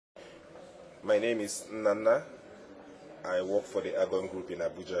My name is Nnanna. I work for the Agon group in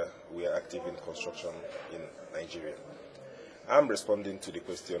Abuja. We are active in construction in Nigeria. I'm responding to the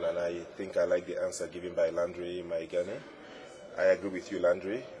question, and I think I like the answer given by Landry Maigane. I agree with you,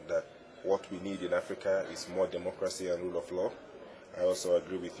 Landry, that what we need in Africa is more democracy and rule of law. I also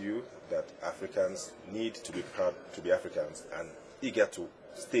agree with you that Africans need to be proud to be Africans and eager to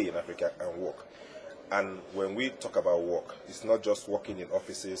stay in Africa and work. And when we talk about work, it's not just working in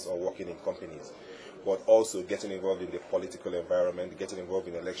offices or working in companies, but also getting involved in the political environment, getting involved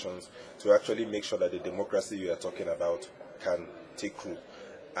in elections to actually make sure that the democracy you are talking about can take root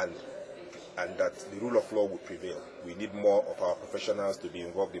and that the rule of law will prevail. We need more of our professionals to be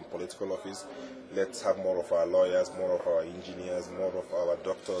involved in political office. Let's have more of our lawyers, more of our engineers, more of our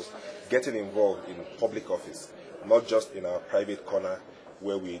doctors getting involved in public office, not just in our private corner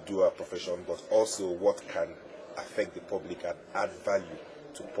where we do our profession, but also what can affect the public and add value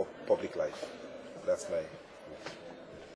to public life. That's my